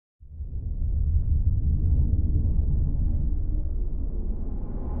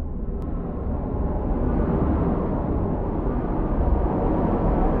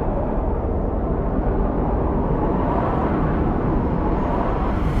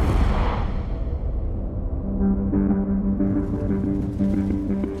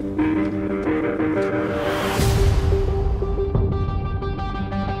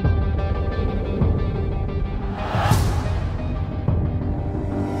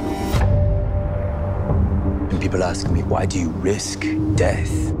people ask me, why do you risk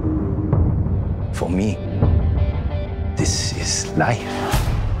death? For me, this is life.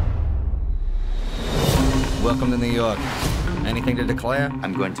 Welcome to New York. Anything to declare?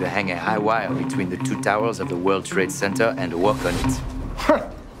 I'm going to hang a high wire between the two towers of the World Trade Center and work on it.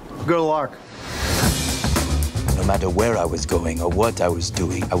 Good luck. No matter where I was going or what I was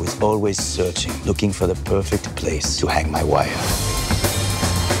doing, I was always searching, looking for the perfect place to hang my wire.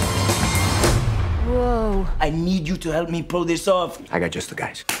 Whoa. I need you to help me pull this off. I got just the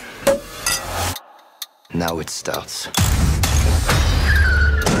guys. Now it starts.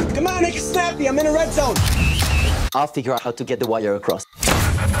 Come on, make it snappy. I'm in a red zone. I'll figure out how to get the wire across.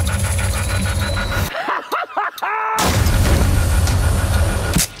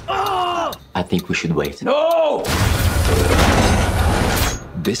 I think we should wait. No!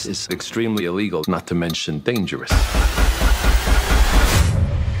 This is extremely illegal, not to mention dangerous.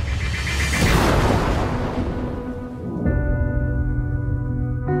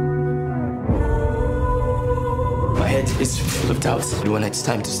 My head is full of doubts. When it's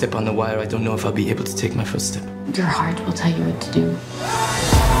time to step on the wire, I don't know if I'll be able to take my first step. Your heart will tell you what to do.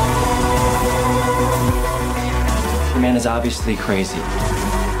 The man is obviously crazy.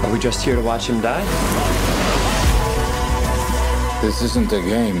 Are we just here to watch him die? This isn't a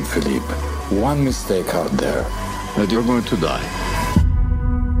game, Philippe. One mistake out there, and you're going to die.